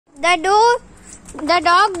The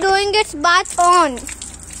dog doing its bath on.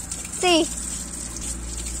 See,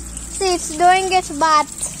 it's doing its bath.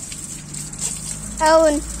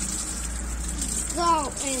 On.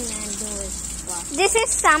 Go in and do its bath. This is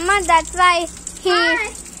summer. That's why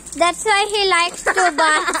he likes to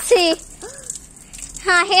bath. See,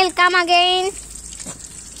 he'll come again.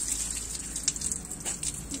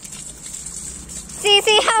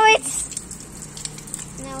 See how it's.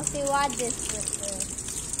 Now see what this is.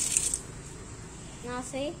 Now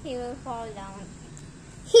see, he will fall down.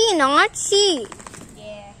 He, not she.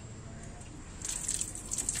 Yeah.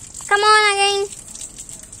 Come on again.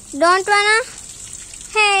 Don't wanna?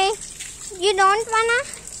 Hey, you don't wanna?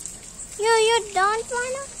 You don't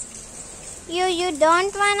wanna? You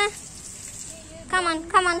don't wanna? Come on.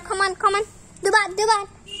 Do that.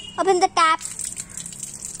 Open the tap.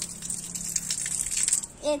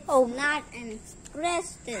 It's not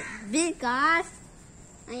interested because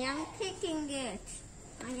I am kicking it.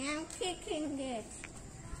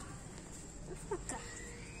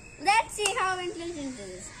 Let's see how intelligent it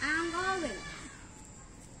is. I'm going.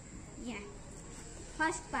 Yeah.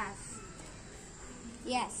 First pass.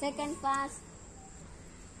 Yeah, second pass.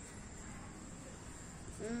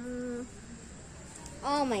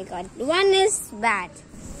 Oh my god. One is bad.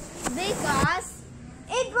 Because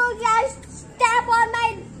it will just step on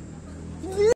my